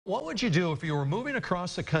What would you do if you were moving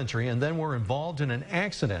across the country and then were involved in an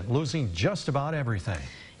accident, losing just about everything?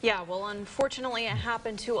 Yeah, well, unfortunately, it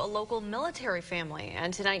happened to a local military family.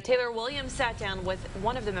 And tonight, Taylor Williams sat down with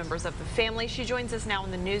one of the members of the family. She joins us now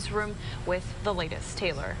in the newsroom with the latest.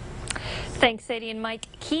 Taylor. Thanks, Sadie and Mike.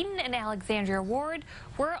 Keaton and Alexandria Ward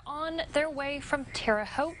were on their way from Terre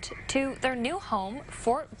Haute to their new home,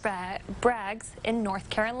 Fort Bragg in North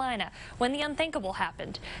Carolina, when the unthinkable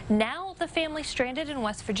happened. Now the family stranded in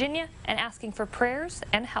West Virginia and asking for prayers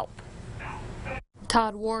and help.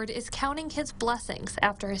 Todd Ward is counting his blessings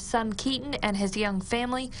after his son Keaton and his young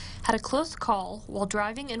family had a close call while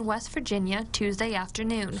driving in West Virginia Tuesday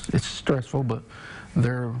afternoon. It's stressful, but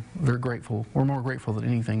they're grateful. We're more grateful than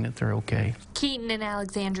anything that they're okay. Keaton and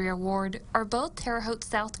Alexandria Ward are both Terre Haute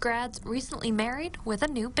South grads, recently married with a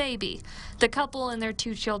new baby. The couple and their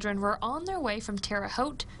 2 children were on their way from Terre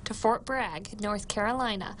Haute to Fort Bragg, North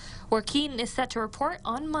Carolina, where Keaton is set to report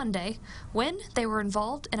on Monday when they were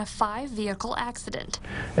involved in a 5-vehicle accident.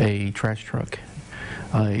 A trash truck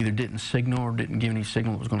either didn't signal or didn't give any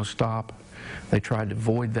signal it was going to stop. They tried to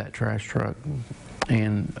avoid that trash truck,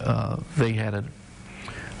 and they had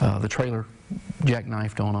the trailer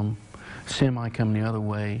jackknifed on them. Semi coming the other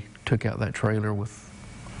way took out that trailer with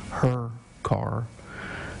her car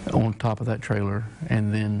on top of that trailer,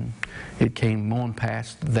 and then it came on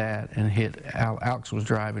past that and hit Alex was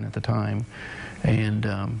driving at the time, and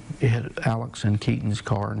it hit Alex and Keaton's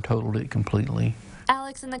car and totaled it completely.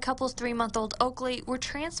 Alex and the couple's 3-month-old Oakley were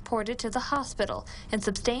transported to the hospital and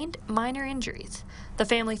sustained minor injuries. The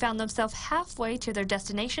family found themselves halfway to their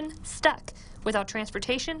destination, stuck without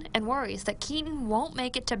transportation and worries that Keaton won't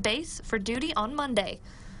make it to base for duty on Monday.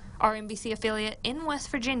 Our NBC affiliate in West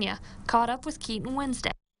Virginia caught up with Keaton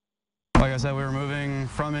Wednesday. Like I said, we were moving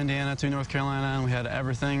from Indiana to North Carolina, and we had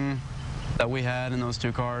everything that we had in those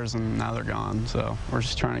 2 cars, and now they're gone. So we're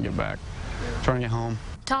just trying to get back, trying to get home.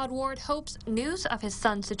 Todd Ward hopes news of his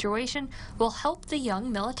son's situation will help the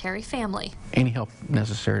young military family. Any help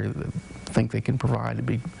necessary that they think they can provide would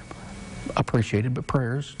be appreciated, but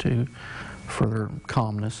prayers too for their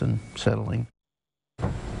calmness and settling.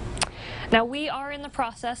 Now, we are in the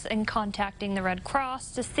process in contacting the Red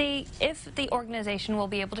Cross to see if the organization will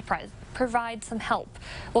be able to provide some help.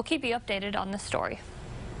 We'll keep you updated on this story.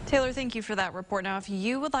 Taylor, thank you for that report. Now, if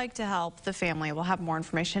you would like to help the family, we'll have more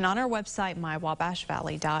information on our website,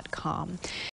 mywabashvalley.com.